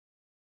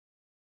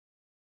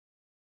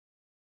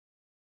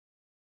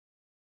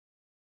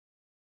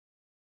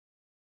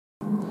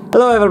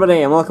Hello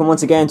everybody and welcome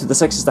once again to the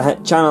 6 is the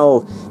Hit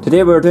channel.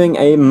 Today we're doing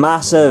a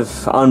massive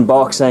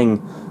unboxing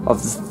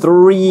of the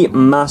 3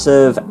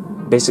 massive,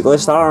 basically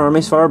Starter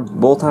Armies for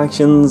bolt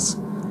actions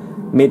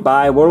made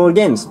by Warlord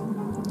Games.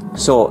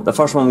 So the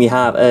first one we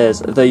have is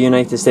the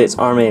United States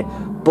Army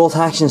bolt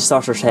action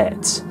starter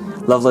set,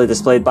 lovely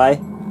displayed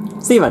by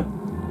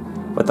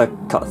Stephen with a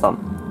cut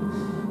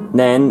thumb.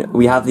 Then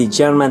we have the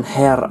German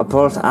Heer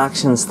bolt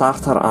action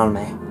starter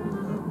army.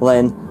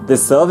 Then the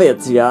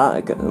Soviet,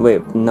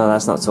 wait, no,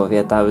 that's not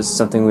Soviet, that was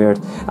something weird.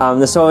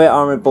 The Soviet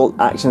Army Bolt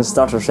Action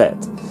Starter Set.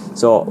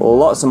 So,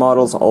 lots of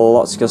models,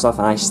 lots of good stuff,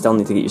 and I still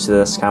need to get used to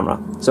this camera.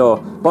 So,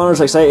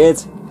 Bonner's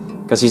excited,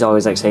 because he's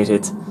always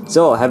excited.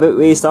 So, how about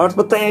we start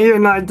with the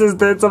United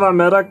States of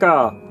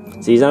America?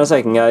 See you in a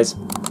second, guys.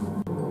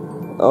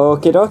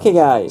 Okie dokie,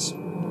 guys.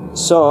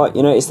 So,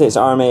 United States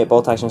Army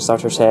Bolt Action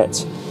Starter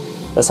Set.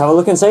 Let's have a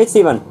look inside,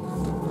 Stephen.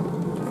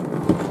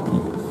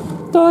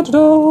 Da da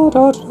da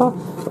da da.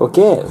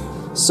 Okay,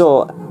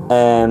 so,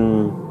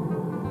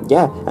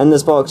 yeah, in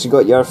this box you've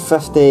got your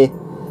 50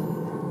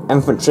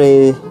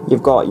 infantry,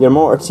 you've got your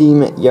mortar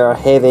team, your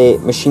heavy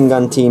machine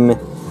gun team,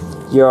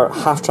 your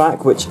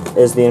half-track, which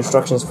is the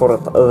instructions for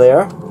it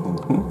there.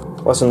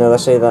 What's on the other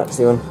side of that,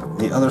 Stephen?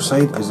 The other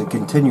side is the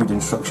continued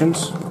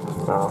instructions.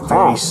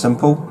 Very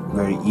simple,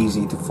 very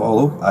easy to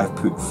follow. I've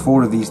put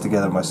 4 of these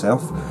together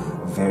myself.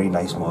 Very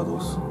nice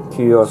models.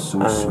 Cool. So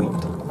sweet.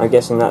 I'm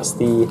guessing that's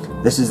the...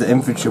 This is the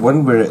infantry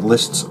one where it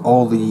lists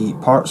all the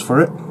parts for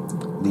it,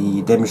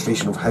 the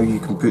demonstration of how you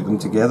can put them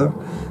together,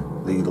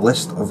 the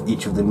list of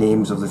each of the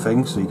names of the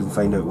things so you can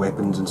find out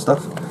weapons and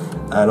stuff.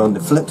 And on the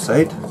flip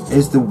side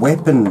is the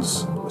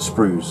weapons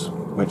sprues,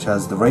 which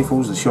has the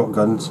rifles, the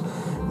shotguns,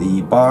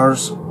 the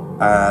bars,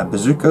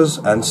 bazookas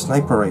and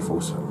sniper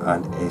rifles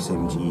and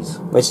SMGs.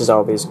 Which is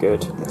always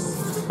good.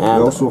 Yes. We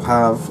also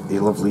have a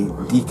lovely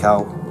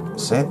decal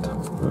set,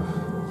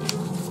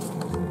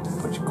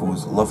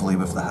 goes lovely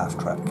with the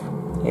half-track.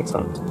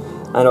 Excellent.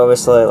 And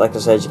obviously, like I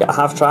said, you get a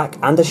half-track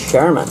and a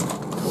Sherman.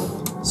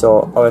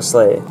 So,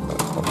 obviously,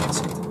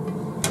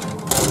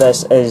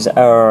 this is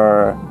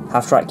our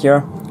half-track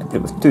here,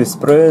 complete with 2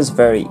 sprues,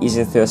 very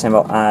easy to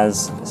assemble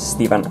as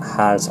Stephen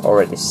has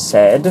already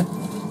said.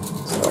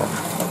 So,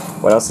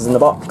 what else is in the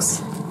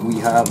box? We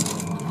have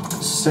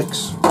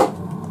 6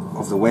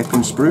 of the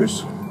weapon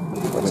sprues,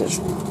 which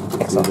is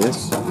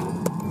excellent.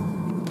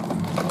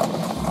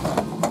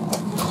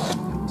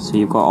 So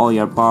you've got all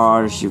your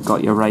bars, you've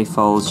got your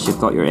rifles, you've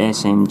got your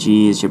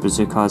SMGs, your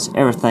bazookas,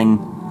 everything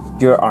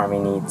your army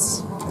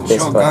needs. Basically.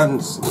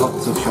 Shotguns,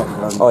 lots of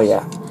shotguns. Oh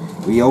yeah.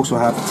 We also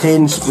have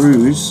 10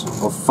 sprues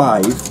of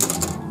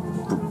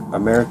 5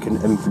 American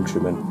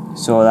infantrymen.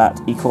 So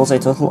that equals a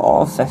total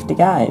of 50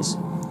 guys.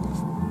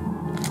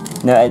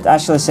 Now it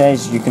actually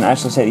says you can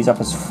actually set these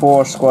up as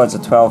 4 squads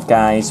of 12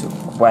 guys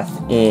with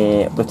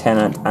a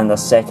lieutenant and a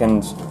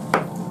second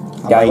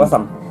guy with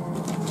them.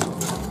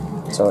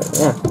 So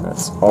yeah,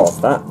 that's all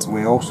of that.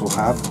 We also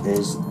have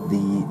is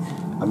the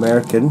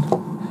American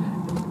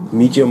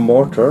medium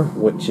mortar,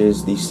 which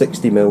is the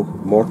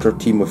 60mm mortar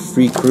team with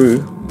 3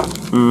 crew.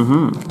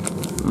 Down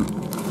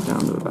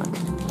to the back.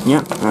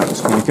 Yeah, that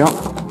was kind of cool.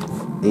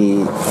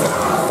 A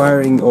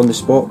firing on the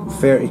spot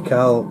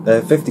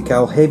 50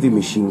 cal heavy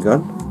machine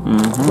gun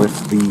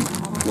with the,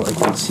 what I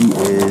can see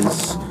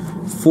is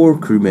 4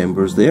 crew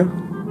members there.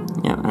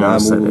 Yeah, and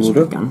also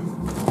the gun.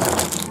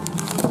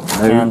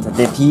 And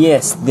the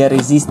pièce de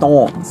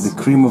résistance. The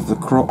cream of the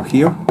crop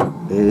here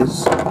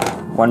is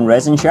 1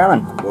 resin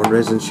Sherman. 1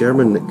 resin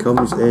Sherman that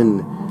comes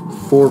in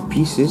 4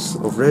 pieces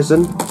of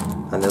resin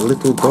and a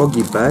little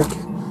doggy bag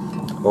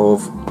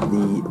of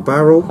the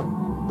barrel,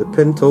 the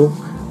pintle,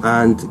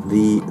 and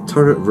the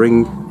turret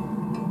ring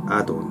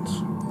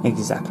add-ons.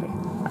 Exactly.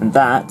 And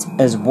that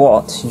is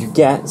what you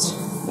get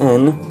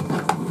in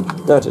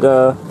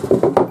the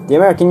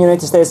American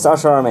United States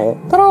Starter Army.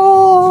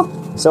 Ta-da!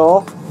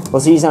 So, we'll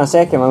see you in a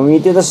second when we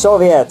do the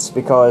Soviets,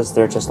 because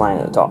they're just lying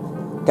at the top.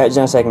 Catch you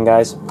in a second,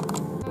 guys.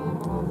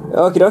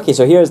 Okie dokie,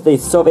 so here's the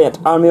Soviet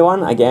Army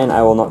one. Again,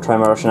 I will not try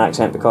my Russian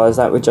accent because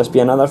that would just be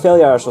another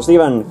failure. So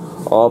Stephen,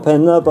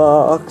 open the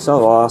box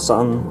of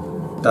awesome.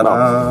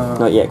 Well,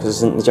 not yet, because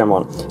it's in the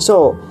German one.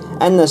 So,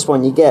 in this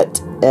one you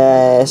get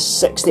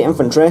 60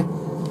 infantry,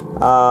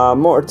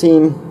 mortar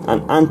team,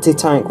 an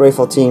anti-tank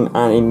rifle team,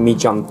 and a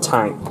medium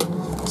tank.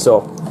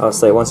 So,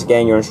 obviously, once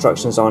again, your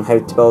instructions on how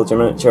to build your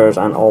miniatures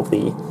and all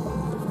the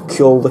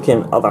cool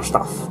looking other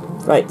stuff.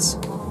 Right,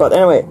 but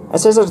anyway, it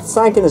says there's a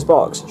tank in this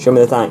box. Show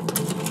me the tank.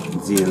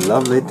 The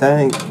lovely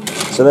tank.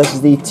 So this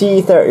is the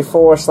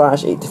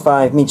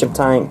T-34/85 medium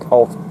tank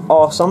of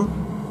awesome.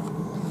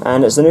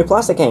 And it's the new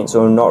plastic kind,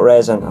 so not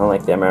resin,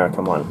 unlike the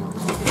American one.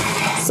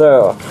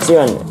 So,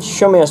 Stephen,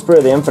 show me a sprue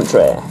of the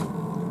infantry.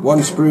 1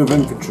 sprue of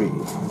infantry.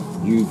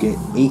 You get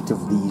 8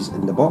 of these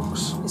in the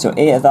box. So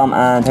 8 of them,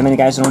 and how many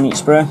guys are on each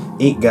sprue?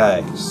 8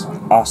 guys.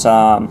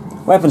 Awesome.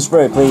 Weapon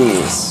sprue,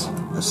 please.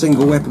 A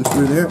single weapon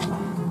sprue there.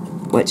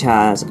 Which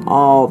has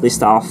all the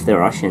stuff the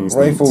Russians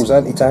Rifles, need.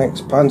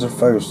 anti-tanks,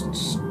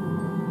 Panzerfausts.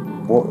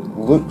 What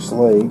looks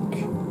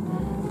like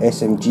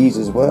SMGs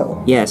as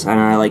well. Yes, and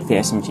I like the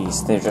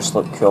SMGs. They just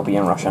look cool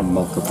being Russian.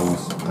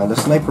 Multiples. And a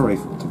sniper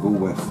rifle to go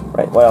with.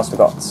 Right, what else we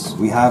got?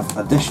 We have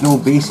additional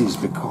bases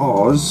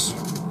because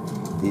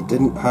they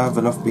didn't have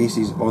enough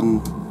bases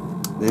on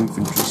the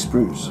infantry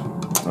sprues.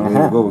 There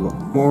we go, we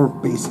got more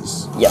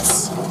bases.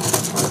 Yes.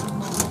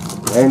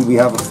 Then we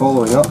have a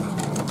following up.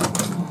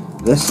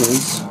 This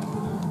is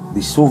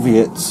the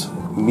Soviet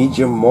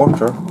medium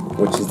mortar,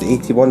 which is the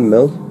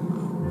 81mm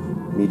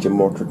medium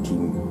mortar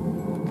team.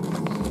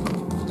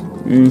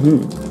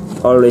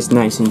 Always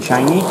nice and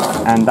shiny.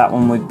 And that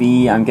one would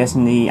be, I'm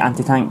guessing, the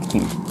anti-tank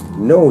team.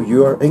 No,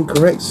 you are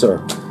incorrect,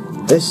 sir.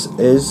 This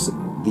is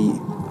the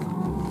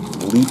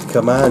lead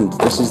command.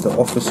 This is the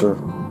officer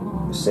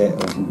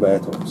set of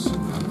medals.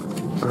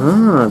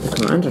 Ah, the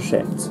commander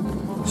set.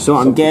 So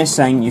I'm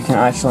guessing you can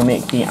actually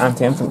make the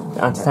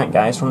anti-tank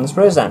guys from the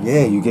sprues then?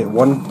 Yeah, you get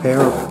one per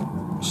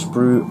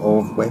sprue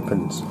of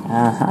weapons. You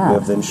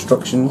have the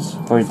instructions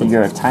for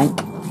your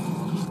tank.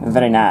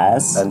 Very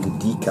nice. And the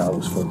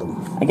decals for them.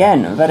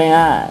 Again, very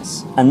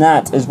nice. And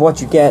that is what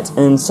you get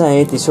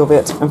inside the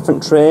Soviet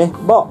infantry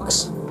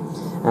box.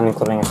 And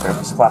including a fair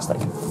piece of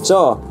plastic.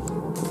 So,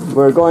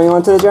 we're going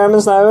on to the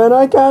Germans now and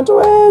I can't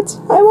wait.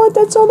 I want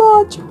it so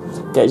much.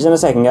 Catch you in a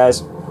second,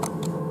 guys.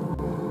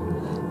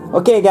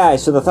 Okay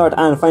guys, so the third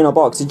and final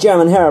box, the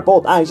German Hair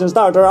Bolt Action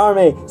Starter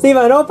Army.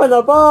 Stephen, open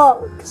the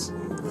box!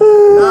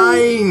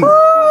 9!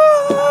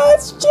 Ah,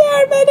 it's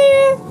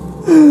Germany!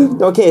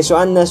 Okay, so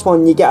in this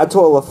one you get a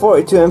total of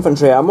 42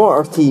 infantry, a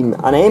mortar team,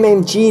 an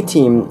MMG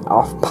team,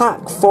 a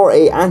Pak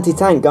 40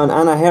 anti-tank gun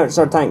and a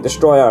Herzer tank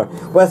destroyer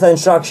with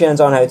instructions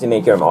on how to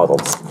make your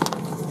models.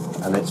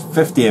 And it's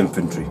 50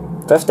 infantry.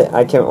 50?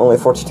 I count only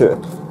 42.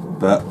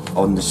 But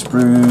on the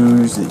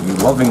sprues that you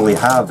lovingly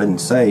have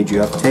inside,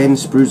 you have 10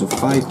 sprues of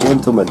 5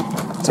 gentlemen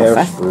per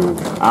sprue.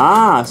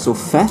 Ah, so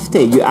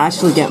 50. You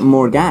actually get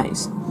more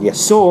guys. Yes.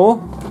 So,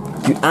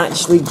 you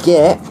actually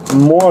get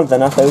more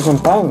than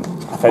 £1,000.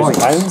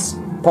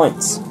 £1,000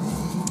 points.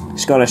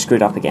 Scottish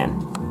screwed up again.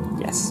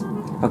 Yes.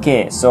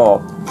 Okay,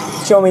 so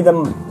show me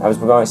them. I was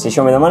going to say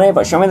show me the money,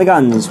 but show me the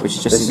guns, which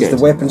is just as good. This is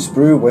the weapon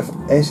sprue with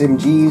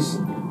SMGs,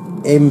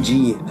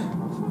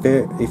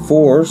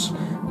 MG34s,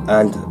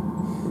 and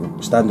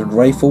standard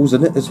rifles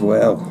in it as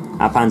well.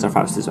 And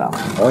Panzerfaust as well.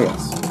 Oh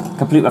yes.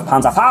 Complete with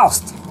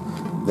Panzerfaust!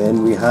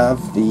 Then we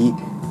have the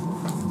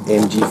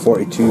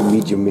MG42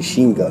 medium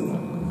machine gun.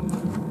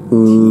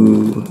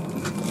 Ooh.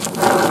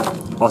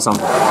 Awesome.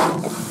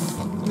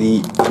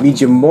 The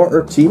medium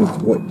mortar team,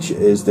 which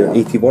is their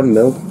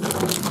 81mm.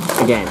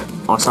 Again,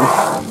 awesome.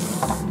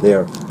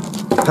 Their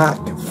Pak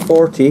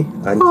 40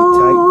 anti-tank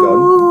gun.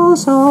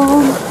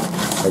 Awesome.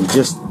 And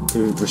just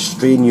to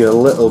restrain you a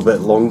little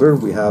bit longer,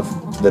 we have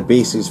the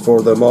bases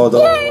for the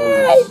model.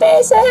 Yay,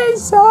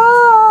 bases!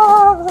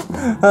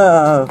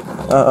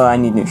 I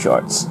need new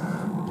shorts.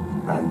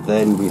 And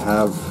then we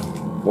have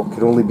what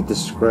can only be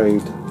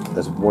described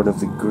as one of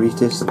the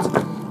greatest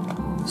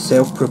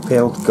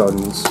self-propelled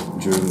guns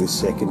during the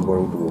Second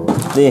World War.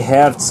 The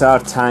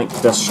Herzer tank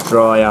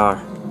destroyer.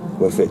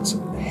 With its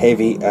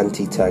heavy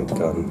anti-tank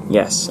gun.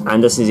 Yes,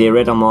 and this is a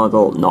radar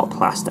model, not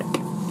plastic.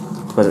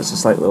 Because it's a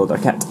slightly older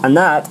kit. And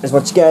that is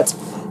what you get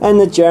in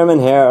the German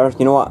Hair.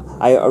 You know what,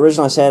 I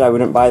originally said I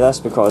wouldn't buy this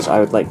because I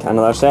would like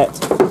another set,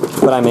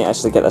 but I may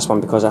actually get this one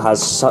because it has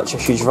such a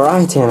huge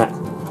variety in it.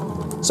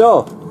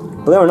 So,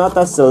 believe it or not,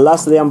 that's the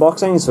last of the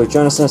unboxing, so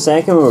join us in a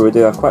second where we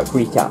do a quick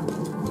recap.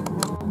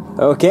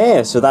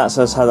 Okay, so that's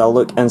us had a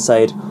look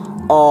inside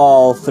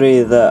all three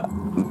of the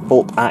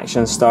bolt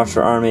action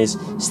starter armies.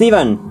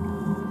 Stephen,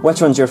 which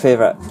one's your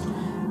favourite?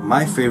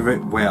 My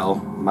favourite, well,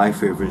 my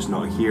favourite's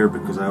not here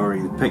because I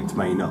already picked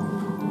mine up.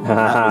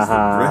 That was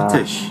the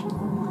British.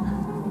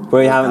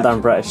 We haven't done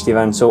British,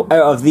 Stephen, so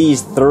out of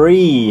these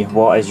three,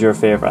 what is your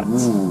favourite?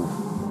 Ooh.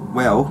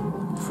 Well,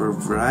 for a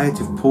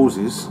variety of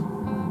poses,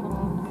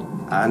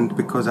 and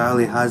because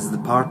Ali has the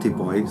party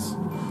boys,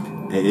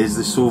 it is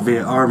the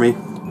Soviet Army.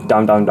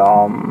 Dum dum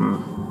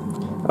dum.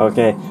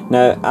 Okay,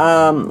 now,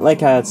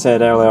 like I had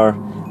said earlier,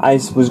 I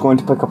was going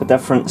to pick up a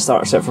different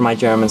starter set for my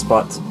Germans,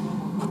 but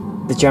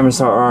the German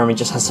starter army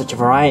just has such a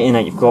variety in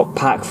it. You've got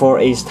Pak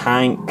 40s,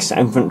 tanks,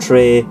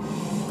 infantry,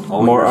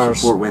 all mortars. Your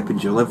support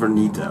weapons you'll ever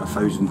need at a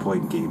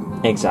 1,000-point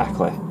game.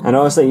 Exactly. And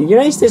honestly, the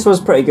United States was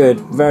pretty good,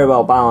 very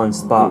well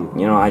balanced, but,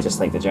 you know, I just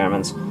like the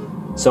Germans.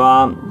 So,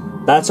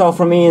 that's all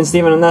from me and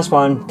Stephen in this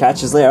one.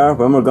 Catch us later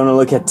when we're going to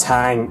look at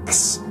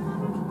tanks.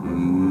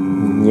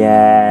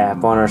 Yeah,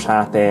 Bonner's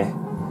happy.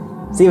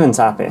 Stephen's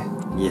happy.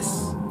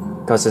 Yes.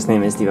 Because his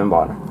name is Stephen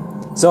Bonner.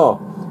 So,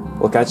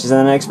 we'll catch you in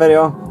the next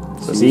video.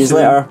 So see you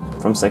later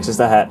from Sixes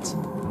to Hit.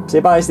 Say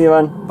bye,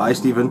 Stephen. Bye,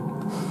 Stephen.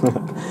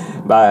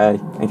 Bye,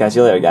 and catch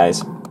you later,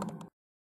 guys.